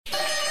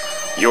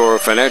Your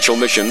financial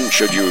mission,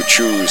 should you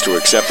choose to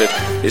accept it,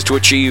 is to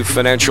achieve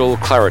financial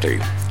clarity.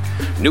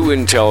 New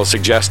intel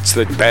suggests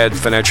that bad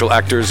financial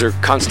actors are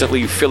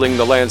constantly filling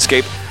the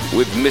landscape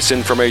with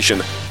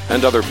misinformation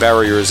and other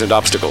barriers and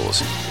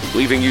obstacles,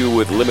 leaving you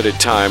with limited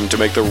time to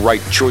make the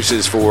right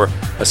choices for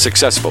a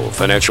successful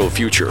financial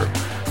future.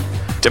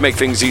 To make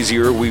things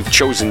easier, we've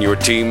chosen your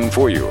team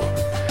for you.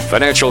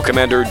 Financial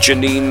Commander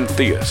Janine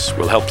Theus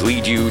will help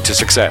lead you to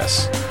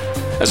success.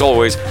 As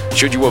always,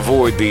 should you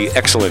avoid the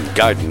excellent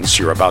guidance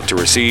you're about to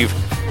receive,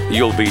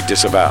 you'll be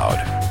disavowed.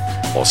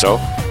 Also,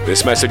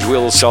 this message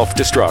will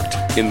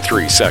self-destruct in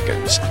 3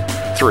 seconds.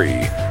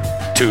 3,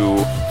 2,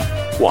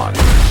 1.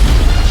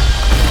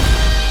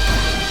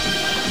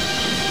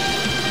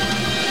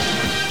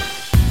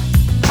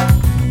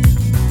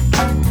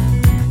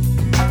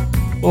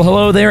 Well,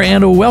 hello there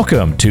and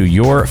welcome to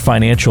Your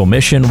Financial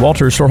Mission.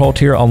 Walter Storholt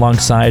here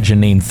alongside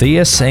Janine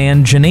Theus.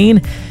 And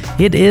Janine,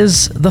 it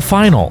is the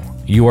final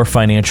Your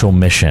Financial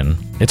Mission.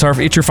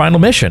 It's your final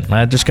mission.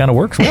 That just kind of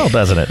works well,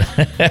 doesn't it?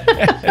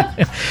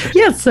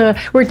 Yes,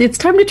 it's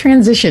time to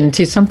transition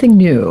to something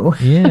new.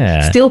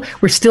 Yeah.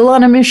 We're still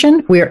on a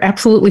mission. We are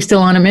absolutely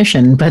still on a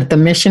mission, but the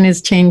mission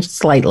has changed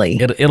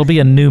slightly. It'll be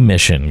a new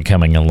mission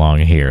coming along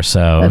here.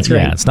 So that's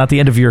right. Yeah, it's not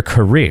the end of your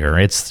career.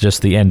 It's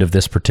just the end of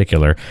this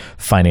particular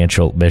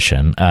financial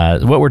mission.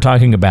 What we're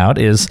talking about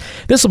is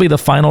this will be the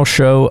final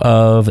show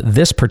of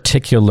this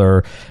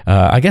particular,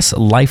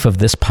 life of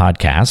this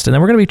podcast. And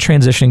then we're going to be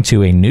transitioning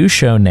to a new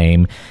show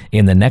name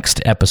in the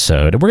next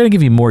episode. We're going to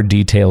give you more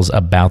details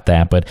about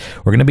that, but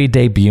we're going to be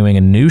debuting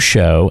a new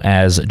show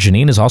as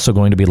Janine is also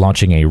going to be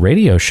launching a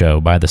radio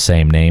show by the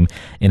same name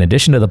in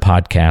addition to the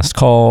podcast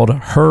called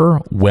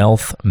Her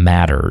Wealth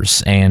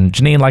Matters. And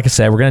Janine, like I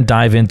said, we're going to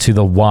dive into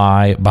the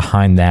why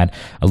behind that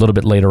a little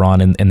bit later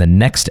on in the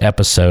next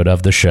episode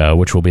of the show,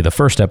 which will be the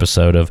first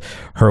episode of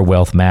Her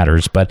Wealth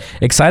Matters. But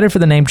excited for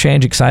the name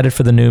change, excited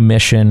for the new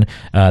mission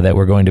that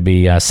we're going to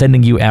be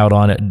sending you out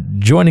on,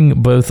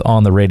 joining both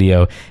on the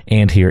radio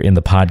and here in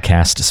the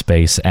podcast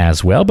space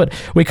as well. But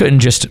we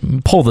couldn't just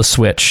pull the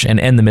switch and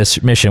end the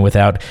mission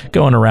without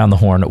going around the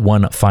horn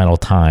one final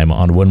time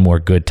on one more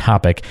good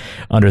topic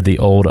under the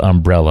old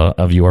umbrella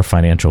of Your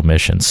Financial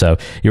Mission. So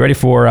you ready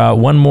for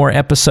one more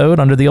episode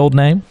under the old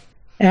name?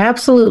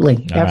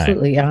 Absolutely.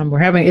 Absolutely.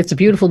 Right. It's a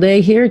beautiful day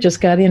here.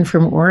 Just got in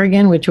from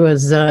Oregon, which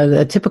was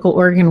a typical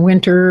Oregon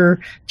winter,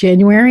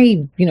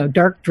 January,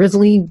 dark,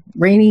 drizzly,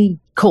 rainy,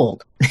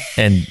 cold.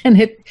 And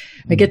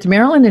I get to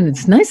Maryland and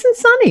it's nice and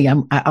sunny.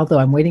 Although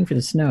I'm waiting for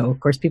the snow. Of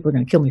course, people are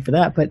going to kill me for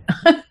that, but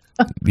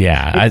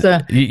yeah. I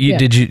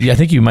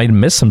think you might have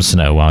missed some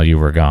snow while you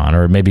were gone,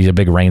 or maybe a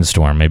big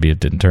rainstorm. Maybe it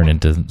didn't turn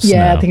into snow.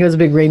 Yeah, I think it was a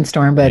big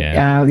rainstorm, but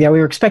we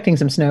were expecting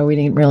some snow. We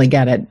didn't really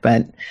get it,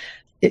 but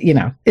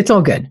it's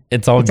all good.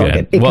 It's all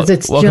good. Because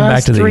it's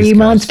just 3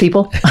 months,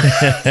 people.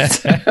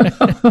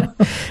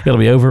 It'll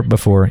be over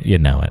before you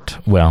know it.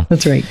 Well,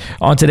 that's right.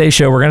 On today's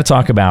show, we're going to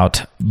talk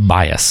about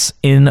bias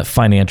in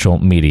financial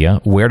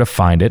media, where to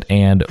find it,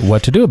 and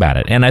what to do about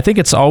it. And I think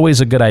it's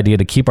always a good idea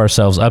to keep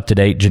ourselves up to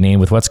date, Janine,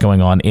 with what's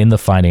going on in the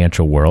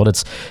financial world.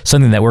 It's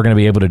something that we're going to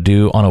be able to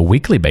do on a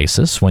weekly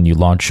basis when you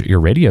launch your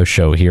radio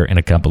show here in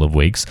a couple of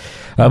weeks.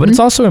 But it's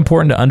also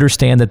important to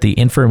understand that the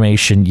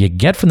information you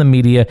get from the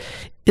media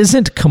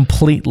isn't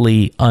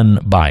completely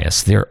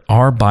unbiased. There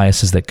are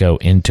biases that go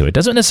into it.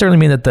 Doesn't necessarily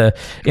mean that the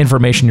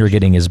information you're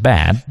getting is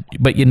bad,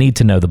 but you need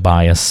to know the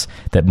bias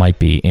that might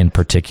be in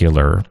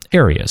particular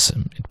areas,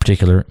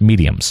 particular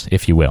mediums,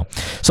 if you will.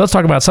 So let's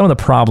talk about some of the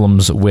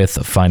problems with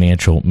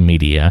financial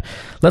media.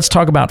 Let's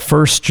talk about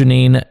first,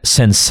 Janine,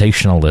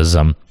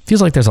 sensationalism.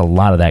 Feels like there's a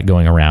lot of that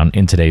going around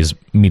in today's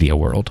media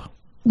world.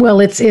 Well,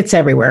 it's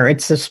everywhere.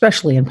 It's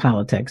especially in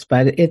politics,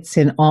 but it's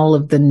in all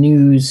of the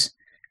news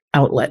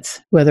outlets,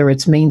 whether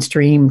it's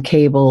mainstream,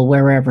 cable,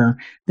 wherever.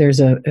 There's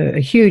a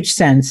huge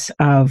sense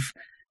of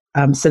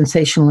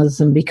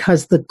sensationalism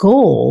because their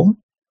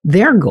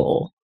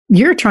goal,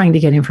 you're trying to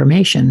get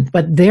information,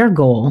 but their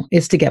goal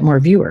is to get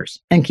more viewers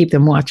and keep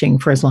them watching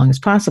for as long as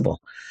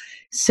possible.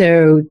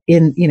 So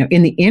in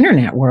the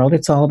internet world,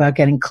 it's all about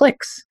getting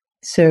clicks.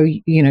 So,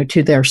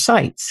 to their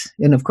sites.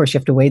 And of course, you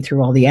have to wade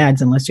through all the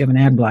ads unless you have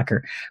an ad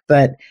blocker.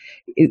 But,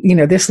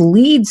 this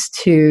leads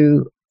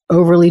to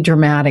overly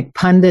dramatic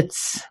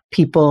pundits,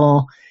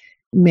 people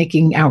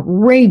making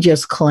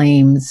outrageous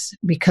claims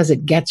because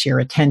it gets your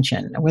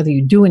attention. Whether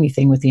you do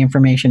anything with the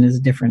information is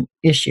a different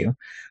issue.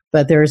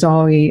 But there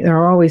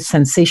are always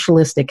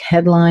sensationalistic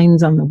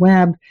headlines on the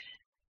web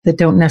that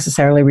don't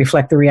necessarily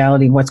reflect the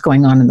reality of what's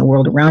going on in the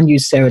world around you.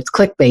 So it's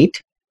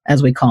clickbait,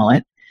 as we call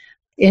it.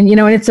 And,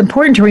 and it's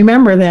important to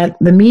remember that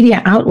the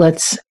media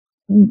outlets,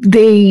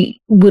 they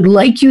would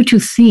like you to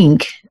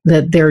think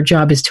that their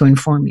job is to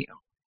inform you.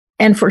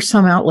 And for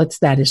some outlets,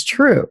 that is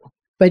true.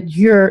 But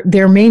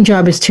their main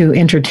job is to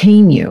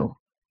entertain you.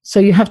 So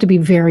you have to be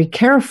very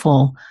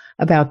careful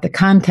about the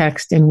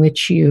context in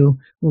which you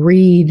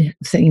read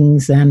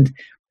things and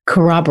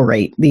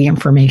corroborate the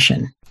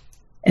information.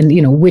 And,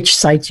 which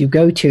sites you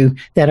go to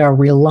that are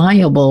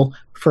reliable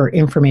for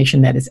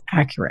information that is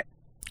accurate.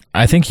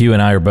 I think you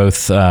and I are both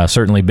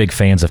certainly big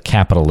fans of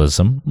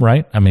capitalism,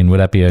 right? I mean, would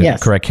that be a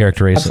correct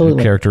characterization?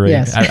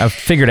 Yes. I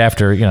figured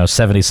after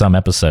 70-some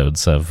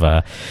episodes of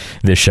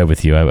this show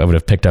with you, I would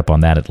have picked up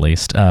on that at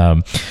least.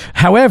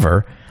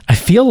 However, I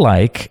feel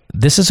like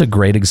this is a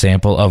great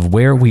example of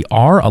where we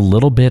are a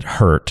little bit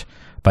hurt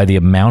by the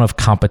amount of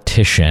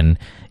competition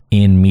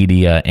in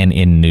media and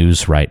in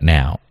news right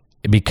now.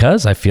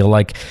 Because I feel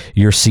like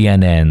your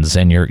CNNs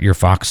and your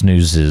Fox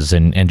Newses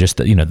and just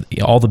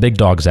all the big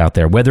dogs out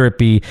there, whether it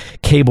be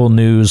cable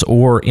news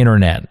or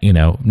internet,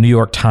 New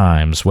York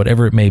Times,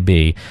 whatever it may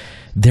be,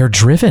 they're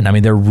driven. I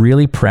mean, they're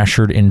really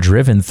pressured and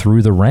driven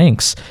through the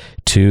ranks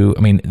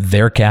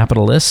they're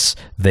capitalists.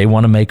 They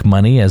want to make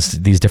money as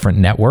these different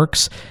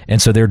networks.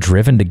 And so they're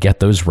driven to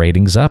get those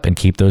ratings up and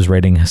keep those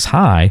ratings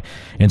high.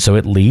 And so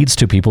it leads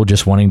to people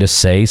just wanting to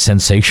say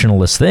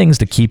sensationalist things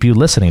to keep you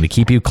listening, to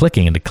keep you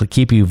clicking, and to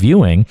keep you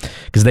viewing,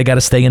 because they got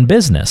to stay in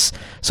business.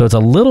 So it's a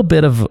little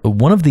bit of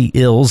one of the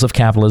ills of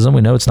capitalism.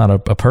 We know it's not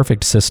a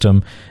perfect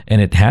system,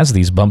 and it has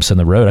these bumps in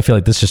the road. I feel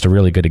like this is just a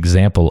really good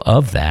example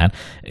of that.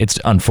 It's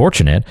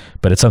unfortunate,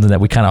 but it's something that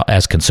we kind of,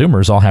 as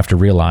consumers, all have to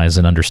realize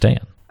and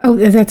understand. Oh,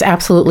 that's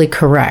absolutely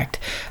correct.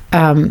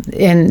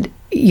 And,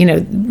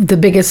 the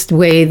biggest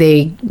way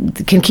they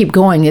can keep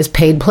going is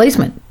paid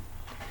placement.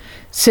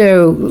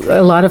 So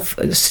a lot of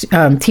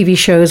TV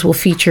shows will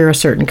feature a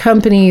certain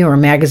company or a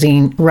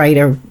magazine, write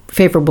a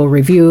favorable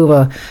review of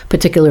a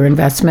particular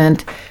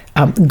investment,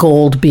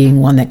 gold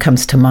being one that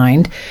comes to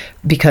mind,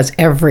 because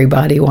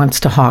everybody wants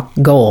to hawk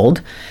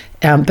gold.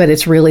 But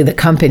it's really the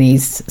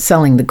companies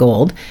selling the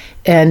gold.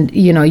 And,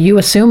 you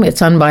assume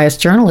it's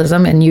unbiased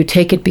journalism, and you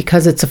take it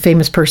because it's a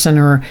famous person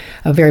or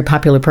a very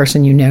popular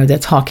person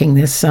that's hawking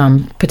this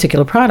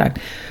particular product.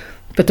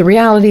 But the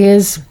reality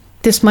is,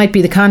 this might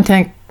be the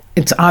content.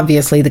 It's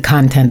obviously the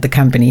content the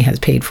company has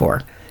paid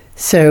for.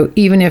 So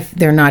even if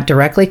they're not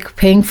directly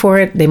paying for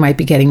it, they might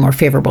be getting more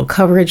favorable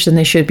coverage than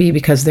they should be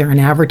because they're an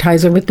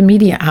advertiser with the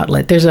media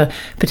outlet. There's a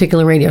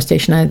particular radio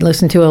station I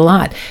listen to a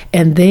lot,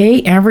 and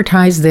they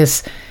advertise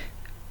this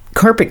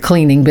carpet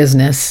cleaning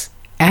business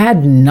ad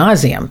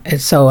nauseum.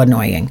 It's so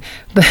annoying.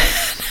 But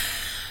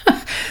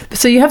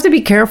so you have to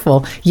be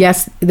careful.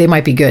 Yes, they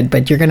might be good,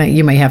 but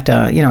you may have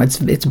to,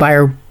 it's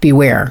buyer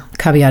beware,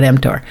 caveat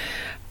emptor.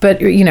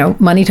 But,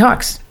 money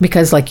talks,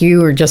 because like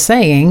you were just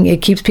saying,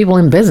 it keeps people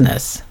in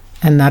business.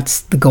 And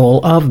that's the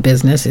goal of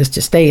business, is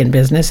to stay in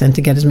business and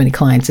to get as many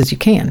clients as you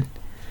can.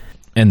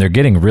 And they're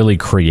getting really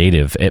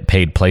creative at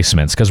paid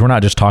placements, because we're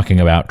not just talking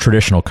about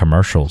traditional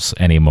commercials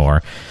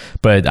anymore.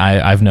 But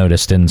I've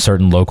noticed in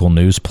certain local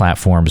news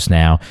platforms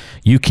now,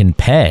 you can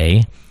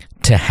pay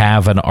to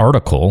have an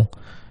article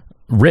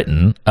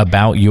written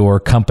about your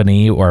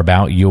company or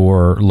about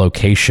your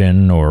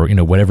location or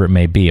whatever it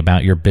may be,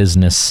 about your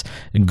business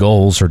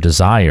goals or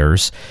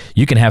desires.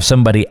 You can have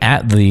somebody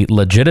at the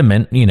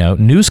legitimate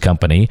news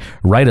company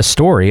write a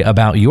story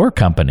about your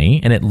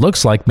company, and it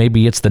looks like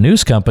maybe it's the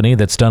news company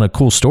that's done a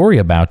cool story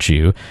about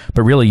you,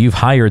 but really you've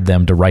hired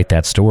them to write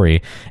that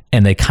story.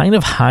 And they kind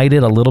of hide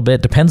it a little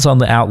bit. Depends on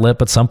the outlet,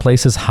 but some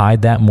places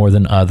hide that more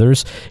than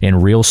others.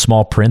 In real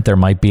small print, there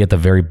might be at the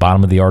very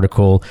bottom of the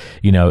article,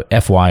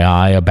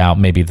 FYI about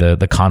maybe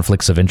the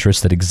conflicts of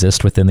interest that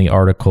exist within the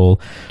article.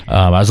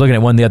 I was looking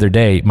at one the other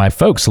day. My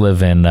folks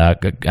live in,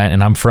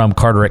 and I'm from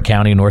Carteret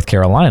County, North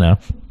Carolina.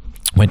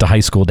 Went to high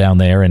school down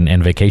there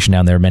and vacation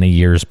down there many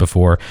years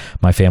before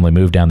my family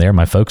moved down there.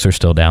 My folks are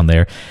still down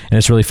there. And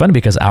it's really funny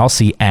because I'll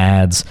see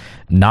ads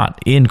not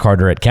in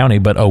Carteret County,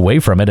 but away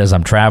from it as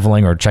I'm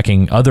traveling or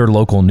checking other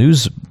local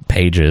news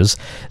pages.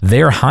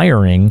 They're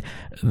hiring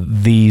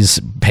these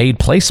paid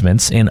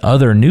placements in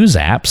other news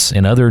apps,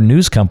 in other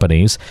news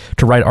companies,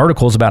 to write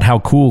articles about how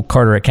cool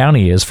Carteret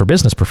County is for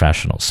business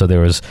professionals. So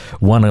there was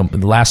one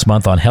last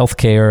month on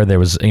healthcare. There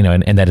was,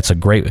 and that it's a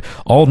great,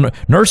 all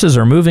nurses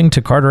are moving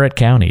to Carteret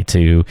County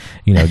to,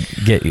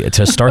 get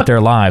to start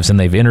their lives. And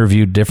they've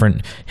interviewed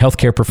different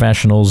healthcare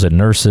professionals and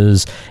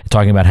nurses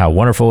talking about how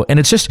wonderful. And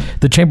it's just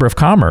the Chamber of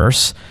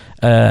Commerce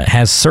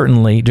has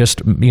certainly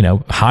just,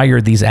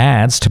 hired these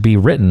ads to be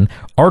written,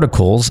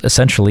 articles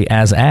essentially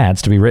as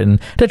ads to be written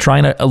to try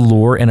and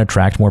allure and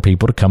attract more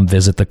people to come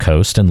visit the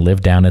coast and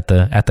live down at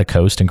the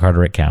coast in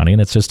Carteret County.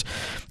 And it's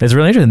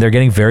really interesting. They're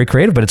getting very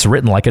creative, but it's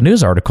written like a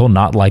news article,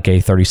 not like a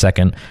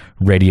 30-second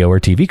radio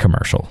or TV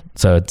commercial.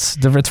 So it's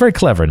very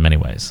clever in many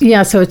ways.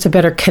 Yeah, so it's a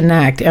better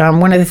connect.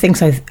 One of the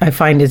things I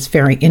find is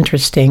very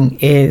interesting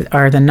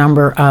are the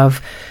number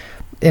of,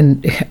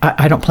 and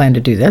I don't plan to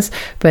do this,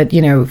 but,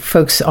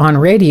 folks on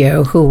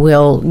radio who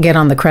will get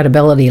on the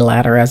credibility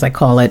ladder, as I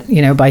call it,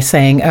 by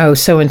saying, oh,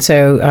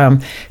 so-and-so,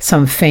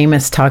 some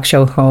famous talk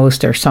show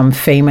host or some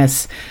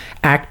famous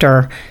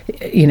actor,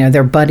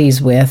 they're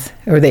buddies with,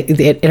 or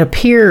it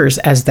appears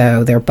as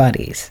though they're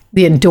buddies.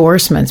 The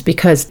endorsements,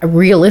 because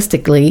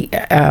realistically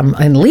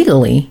and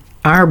legally,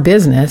 our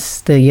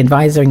business, the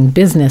advising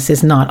business,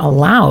 is not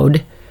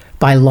allowed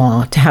by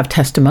law to have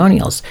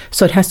testimonials.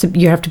 So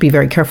you have to be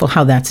very careful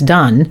how that's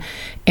done.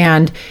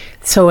 And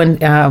so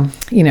when,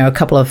 a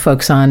couple of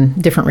folks on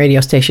different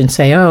radio stations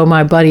say, oh,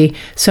 my buddy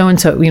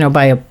so-and-so,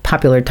 by a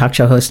popular talk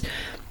show host,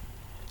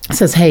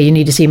 says, hey, you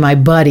need to see my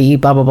buddy,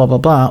 blah, blah, blah, blah,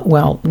 blah.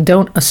 Well,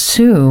 don't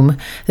assume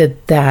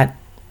that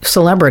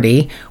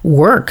celebrity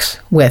works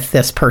with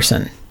this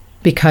person,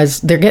 because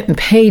they're getting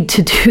paid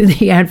to do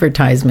the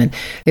advertisement.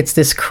 It's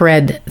this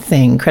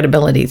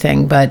credibility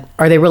thing. But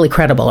are they really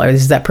credible? Or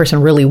is that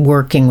person really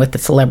working with the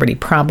celebrity?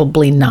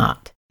 Probably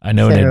not. I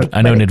know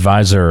an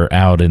advisor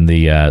out in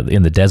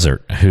the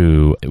desert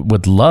who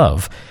would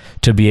love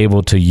to be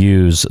able to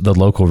use the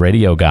local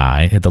radio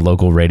guy, the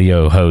local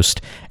radio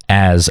host,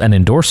 as an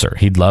endorser.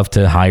 He'd love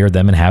to hire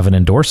them and have an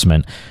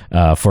endorsement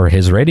for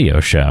his radio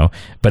show.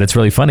 But it's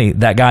really funny.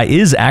 That guy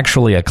is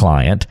actually a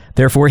client.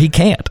 Therefore, he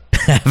can't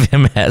have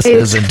him as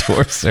his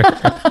endorser.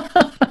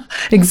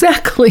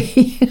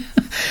 Exactly.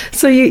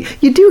 So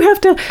you do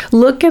have to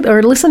look at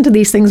or listen to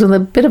these things with a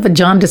bit of a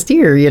jaundiced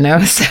ear,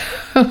 So.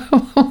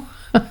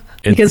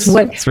 Because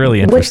it's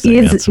really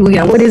interesting.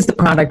 What is the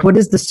product? What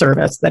is the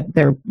service that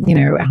they're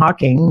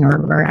hawking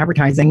or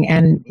advertising,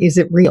 and is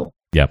it real?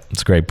 Yep,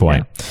 that's a great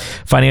point. Yeah.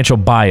 Financial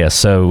bias.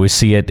 So we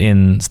see it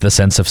in the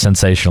sense of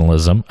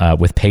sensationalism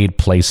with paid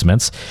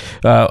placements.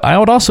 I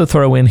would also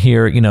throw in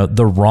here,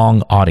 the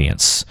wrong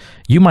audience.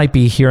 You might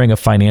be hearing a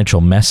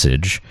financial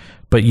message,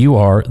 but you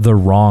are the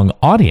wrong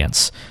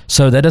audience.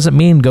 So that doesn't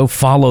mean go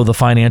follow the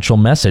financial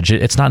message.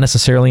 It's not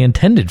necessarily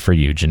intended for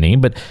you,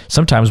 Janine, but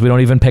sometimes we don't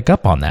even pick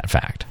up on that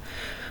fact.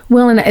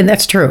 Well, and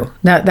that's true.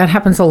 That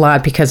happens a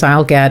lot, because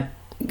I'll get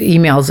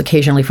emails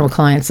occasionally from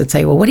clients that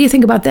say, well, what do you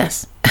think about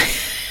this?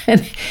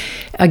 And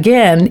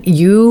again,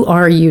 you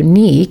are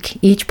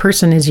unique. Each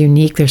person is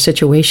unique. Their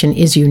situation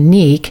is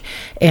unique.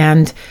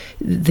 And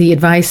the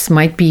advice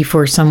might be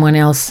for someone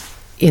else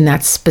in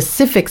that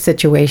specific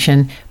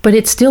situation, but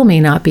it still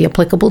may not be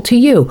applicable to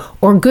you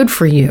or good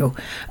for you.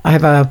 I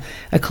have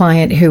a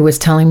client who was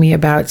telling me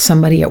about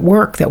somebody at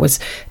work that was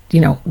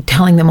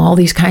telling them all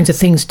these kinds of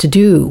things to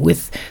do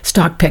with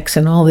stock picks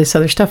and all this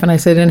other stuff. And I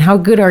said, and how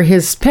good are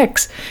his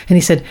picks? And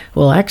he said,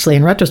 well, actually,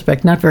 in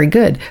retrospect, not very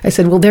good. I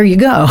said, well, there you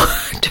go.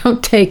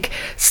 Don't take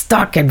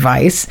stock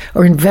advice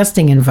or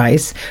investing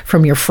advice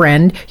from your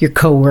friend, your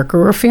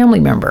coworker, or a family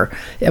member.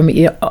 I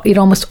mean, it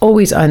almost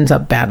always ends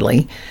up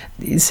badly.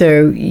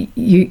 So,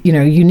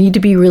 you need to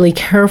be really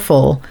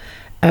careful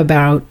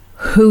about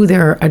who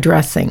they're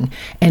addressing.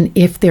 And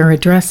if they're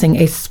addressing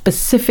a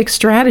specific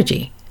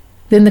strategy,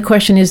 then the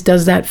question is,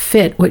 does that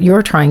fit what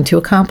you're trying to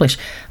accomplish?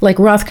 Like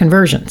Roth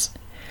conversions.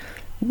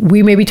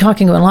 We may be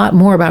talking a lot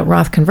more about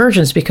Roth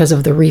conversions because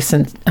of the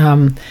recent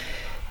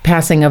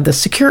passing of the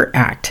Secure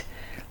Act.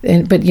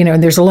 But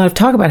there's a lot of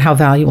talk about how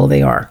valuable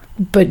they are.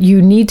 But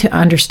you need to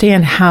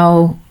understand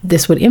how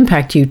this would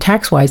impact you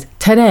tax-wise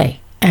today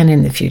and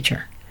in the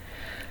future.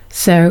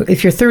 So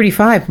if you're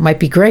 35, might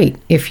be great.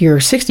 If you're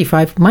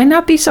 65, might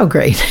not be so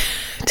great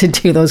to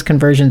do those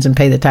conversions and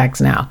pay the tax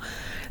now.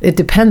 It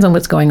depends on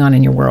what's going on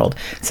in your world.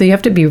 So you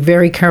have to be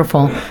very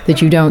careful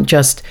that you don't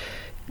just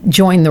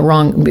join the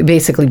wrong,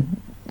 basically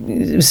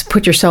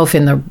put yourself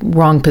in the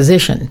wrong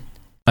position.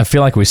 I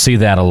feel like we see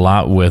that a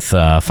lot with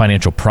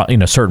financial,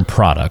 certain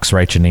products,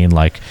 right, Janine?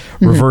 Like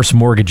reverse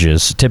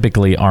mortgages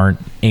typically aren't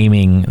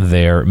aiming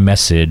their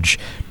message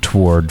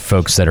toward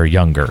folks that are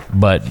younger.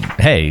 But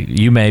hey,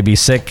 you may be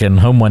sick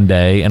and home one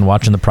day and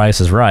watching The Price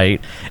is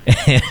Right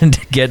and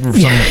get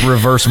some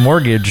reverse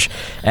mortgage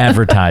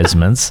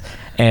advertisements.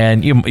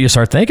 And you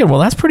start thinking, well,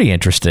 that's pretty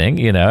interesting.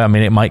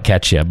 It might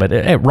catch you, but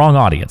wrong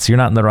audience. You're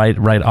not in the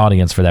right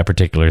audience for that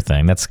particular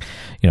thing. That's,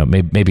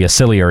 maybe a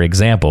sillier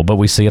example, but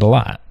we see it a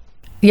lot.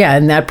 Yeah,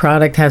 and that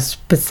product has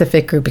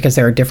specific, because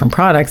there are different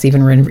products,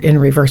 even in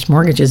reverse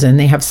mortgages, and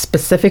they have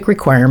specific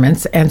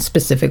requirements and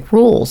specific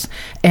rules.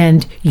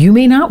 And you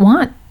may not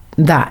want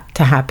that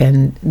to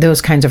happen,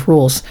 those kinds of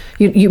rules.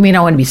 You may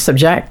not want to be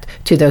subject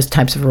to those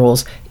types of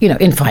rules,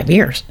 in 5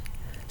 years.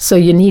 So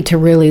you need to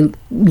really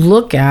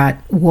look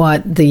at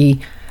what the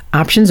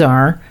options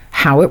are,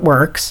 how it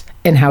works,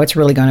 and how it's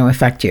really going to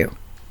affect you.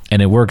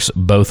 And it works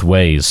both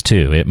ways,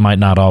 too. It might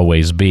not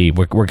always be.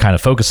 We're kind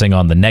of focusing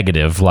on the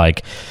negative,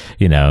 like,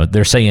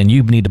 they're saying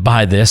you need to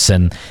buy this,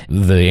 and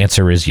the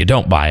answer is you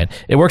don't buy it.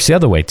 It works the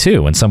other way,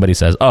 too. When somebody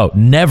says, oh,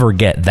 never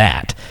get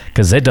that,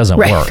 because it doesn't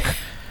work.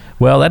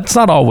 Well, that's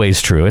not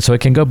always true. So it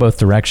can go both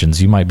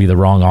directions. You might be the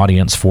wrong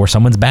audience for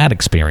someone's bad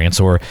experience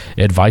or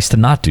advice to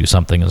not do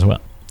something as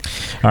well.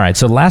 All right,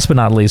 so last but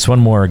not least, one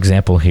more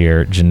example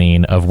here,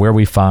 Janine, of where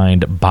we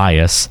find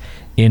bias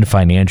in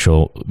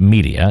financial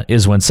media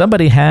is when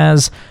somebody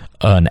has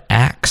an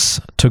axe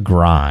to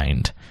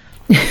grind.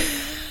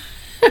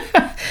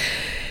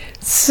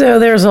 So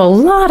there's a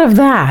lot of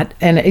that.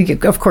 And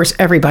of course,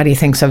 everybody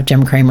thinks of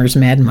Jim Cramer's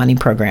Mad Money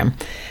program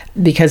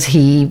because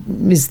he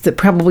is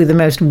probably the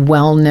most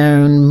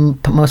well-known,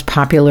 most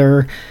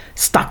popular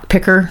stock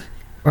picker.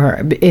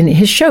 And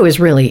his show is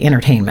really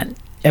entertainment.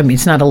 I mean,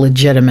 it's not a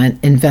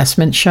legitimate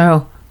investment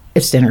show.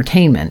 It's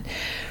entertainment.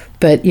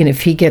 But,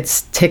 if he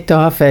gets ticked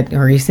off at,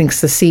 or he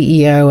thinks the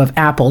CEO of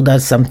Apple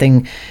does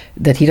something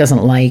that he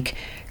doesn't like,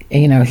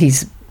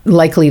 he's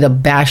likely to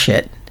bash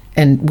it.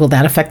 And will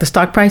that affect the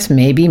stock price?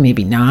 Maybe,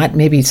 maybe not.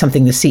 Maybe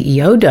something the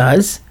CEO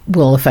does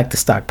will affect the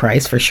stock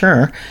price for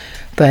sure.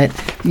 But,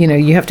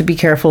 you have to be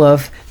careful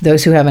of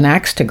those who have an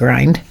axe to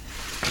grind,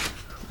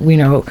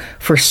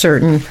 for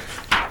certain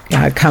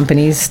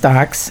companies,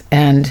 stocks,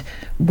 and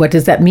what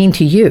does that mean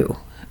to you?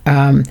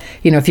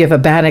 If you have a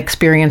bad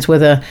experience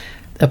with a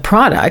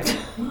product,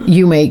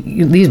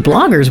 these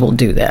bloggers will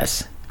do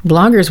this.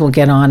 Bloggers will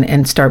get on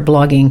and start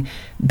blogging,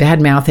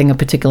 bad-mouthing a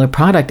particular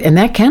product, and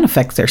that can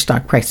affect their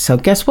stock price. So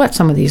guess what?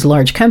 Some of these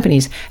large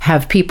companies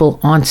have people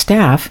on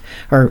staff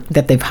or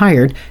that they've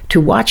hired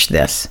to watch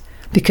this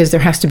because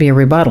there has to be a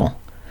rebuttal.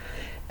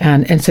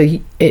 And so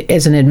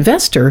as an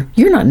investor,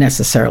 you're not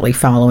necessarily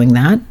following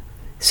that.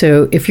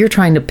 So if you're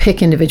trying to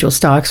pick individual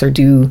stocks or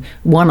do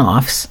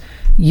one-offs,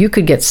 you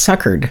could get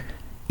suckered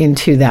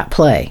into that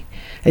play.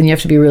 And you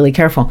have to be really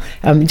careful.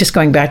 Just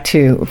going back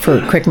to, for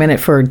a quick minute,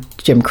 for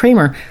Jim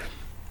Cramer,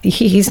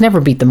 he's never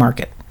beat the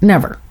market.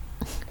 Never.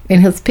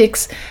 And his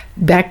picks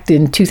back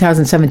in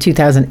 2007,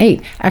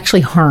 2008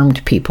 actually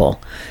harmed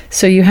people.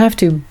 So you have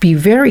to be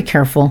very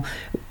careful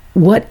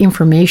what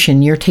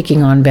information you're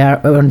taking on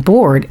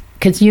board,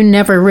 because you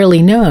never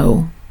really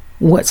know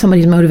what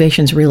somebody's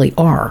motivations really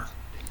are.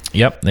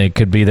 Yep. It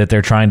could be that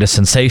they're trying to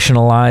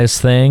sensationalize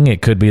thing.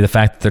 It could be the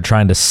fact that they're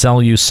trying to sell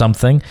you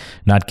something,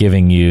 not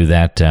giving you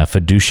that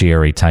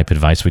fiduciary type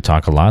advice we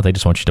talk a lot. They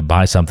just want you to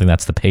buy something.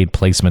 That's the paid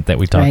placement that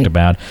we talked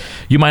about.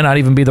 You might not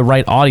even be the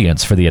right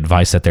audience for the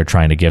advice that they're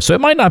trying to give. So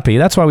it might not be.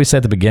 That's why we said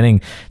at the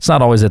beginning, it's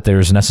not always that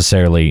there's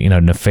necessarily,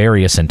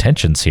 nefarious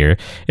intentions here.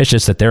 It's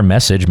just that their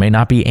message may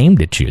not be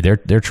aimed at you.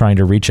 They're trying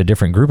to reach a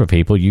different group of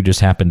people. You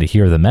just happen to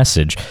hear the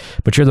message,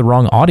 but you're the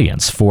wrong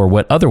audience for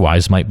what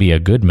otherwise might be a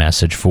good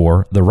message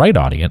for the right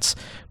audience.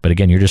 But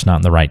again, you're just not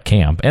in the right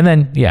camp. And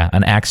then,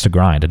 an axe to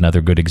grind, another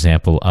good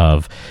example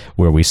of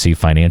where we see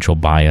financial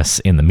bias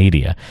in the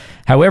media.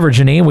 However,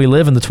 Janine, we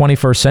live in the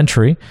 21st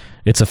century.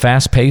 It's a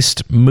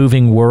fast-paced,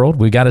 moving world.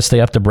 We got to stay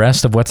up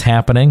abreast of what's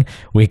happening.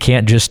 We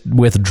can't just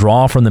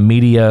withdraw from the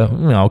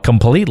media,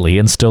 completely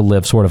and still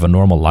live sort of a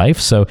normal life.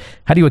 So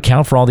how do you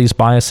account for all these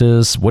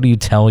biases? What do you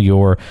tell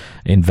your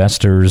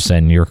investors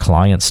and your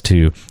clients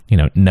to,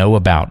 know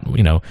about,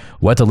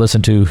 what to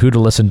listen to, who to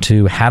listen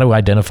to, how to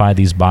identify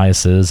these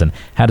biases, and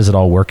how does it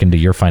all work into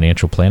your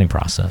financial planning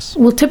process?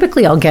 Well,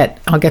 typically I'll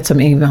get some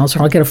emails,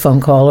 or I'll get a phone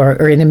call,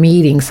 or in a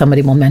meeting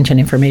somebody will mention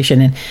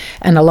information,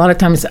 and a lot of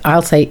times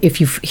I'll say,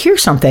 if you hear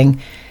something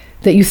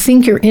that you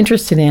think you're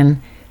interested in,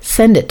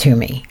 send it to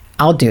me.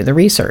 I'll do the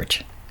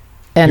research.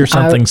 And hear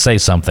something, say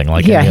something.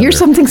 Hear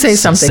something, say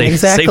something.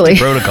 Exactly.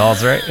 Safety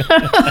protocols, right?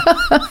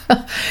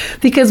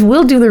 Because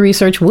we'll do the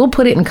research, we'll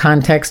put it in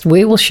context,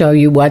 we will show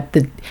you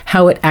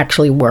how it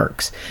actually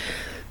works.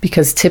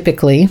 Because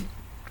typically,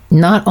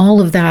 not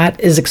all of that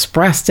is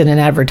expressed in an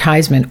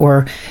advertisement,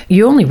 or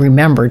you only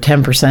remember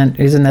 10%.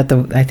 Isn't that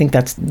I think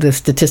that's the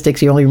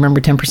statistics. You only remember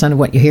 10% of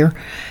what you hear.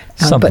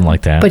 Something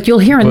like that. But you'll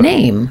hear a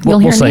name.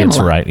 We'll say it's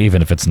right,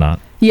 even if it's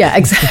not. Yeah,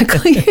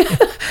 exactly.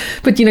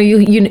 But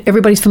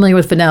everybody's familiar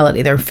with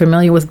Fidelity. They're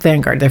familiar with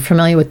Vanguard. They're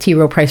familiar with T.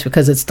 Rowe Price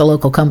because it's the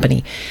local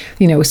company.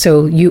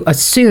 So you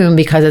assume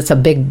because it's a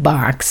big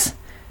box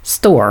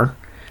store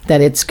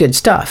that it's good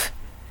stuff.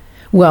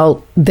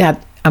 Well,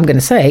 that I'm going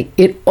to say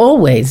it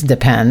always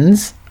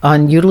depends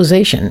on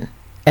utilization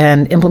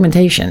and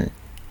implementation.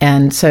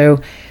 And so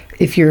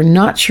if you're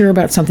not sure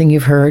about something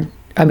you've heard,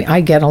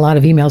 I get a lot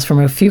of emails from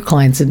a few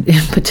clients in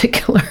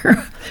particular.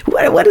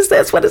 What is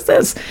this? What is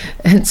this?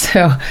 And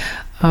so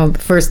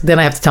first, then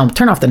I have to tell them,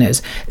 turn off the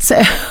news.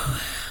 So,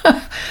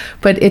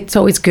 but it's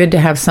always good to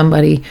have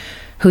somebody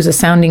who's a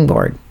sounding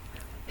board,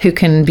 who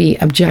can be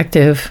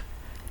objective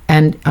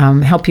and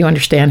help you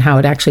understand how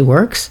it actually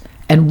works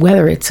and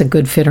whether it's a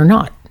good fit or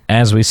not.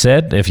 As we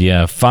said, if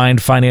you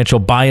find financial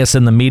bias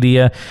in the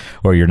media,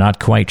 or you're not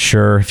quite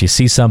sure, if you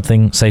see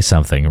something, say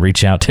something.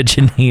 Reach out to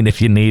Janine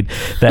if you need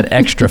that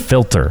extra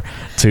filter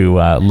to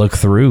look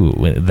through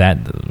that,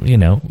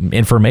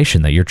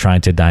 information that you're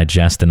trying to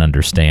digest and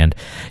understand.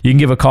 You can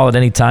give a call at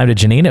any time to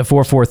Janine at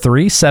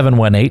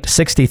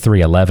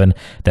 443-718-6311.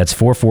 That's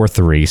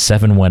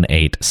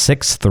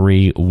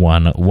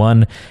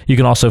 443-718-6311. You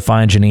can also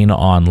find Janine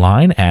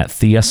online at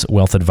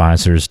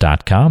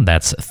theuswealthadvisors.com.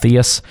 That's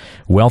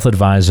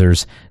theuswealthadvisors.com,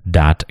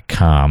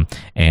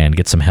 and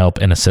get some help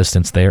and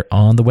assistance there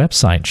on the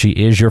website. She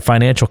is your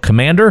financial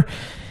commander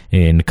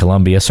in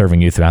Columbia,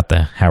 serving you throughout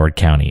the Howard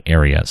County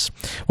areas.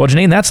 Well,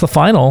 Janine, that's the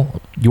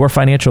final Your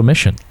Financial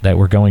Mission that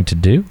we're going to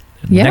do.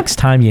 Yep. Next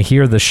time you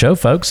hear the show,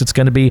 folks, it's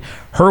going to be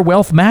Her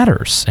Wealth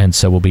Matters. And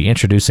so we'll be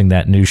introducing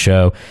that new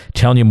show,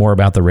 telling you more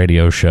about the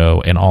radio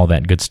show and all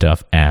that good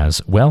stuff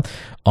as well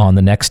on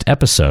the next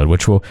episode,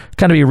 which will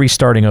kind of be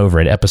restarting over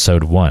at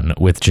episode 1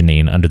 with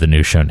Janine under the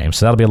new show name.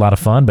 So that'll be a lot of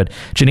fun. But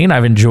Janine,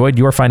 I've enjoyed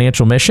Your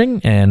Financial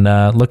Mission and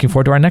looking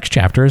forward to our next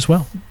chapter as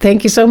well.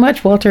 Thank you so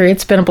much, Walter.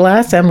 It's been a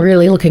blast. I'm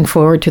really looking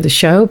forward to the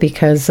show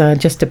because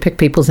just to pick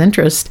people's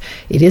interest,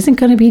 it isn't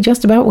going to be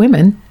just about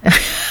women.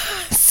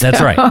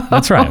 That's right.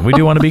 That's right. We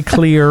do want to be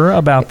clear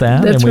about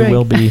that, and we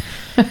will be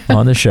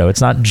on the show.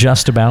 It's not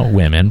just about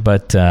women,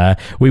 but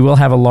we will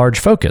have a large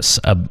focus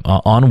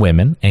on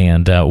women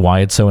and why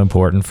it's so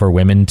important for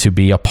women to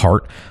be a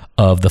part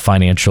of the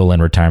financial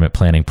and retirement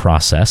planning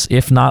process,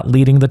 if not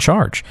leading the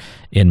charge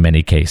in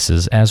many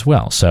cases as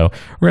well. So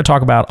we're going to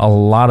talk about a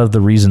lot of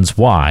the reasons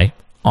why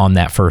on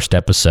that first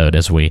episode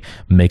as we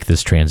make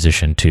this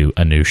transition to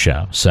a new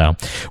show. So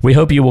we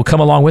hope you will come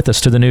along with us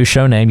to the new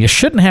show name. You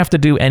shouldn't have to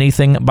do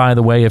anything, by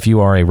the way, if you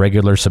are a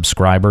regular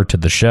subscriber to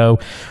the show.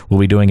 We'll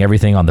be doing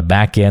everything on the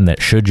back end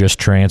that should just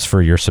transfer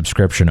your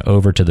subscription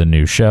over to the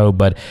new show.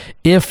 But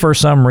if for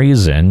some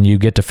reason you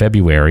get to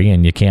February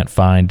and you can't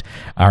find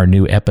our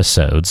new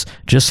episodes,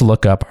 just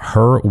look up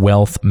Her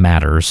Wealth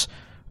Matters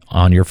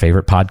on your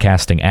favorite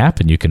podcasting app,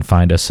 and you can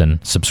find us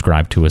and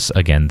subscribe to us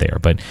again there.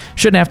 But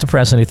shouldn't have to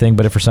press anything,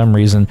 but if for some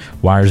reason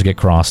wires get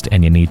crossed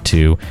and you need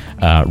to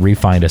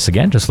re-find us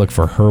again, just look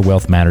for Her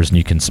Wealth Matters and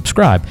you can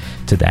subscribe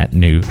to that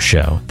new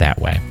show that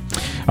way.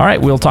 All right,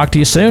 we'll talk to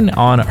you soon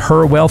on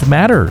Her Wealth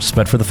Matters.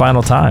 But for the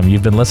final time,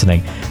 you've been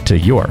listening to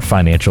Your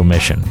Financial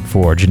Mission.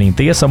 For Janine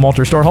Theus, I'm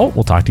Walter Storholt.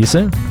 We'll talk to you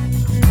soon.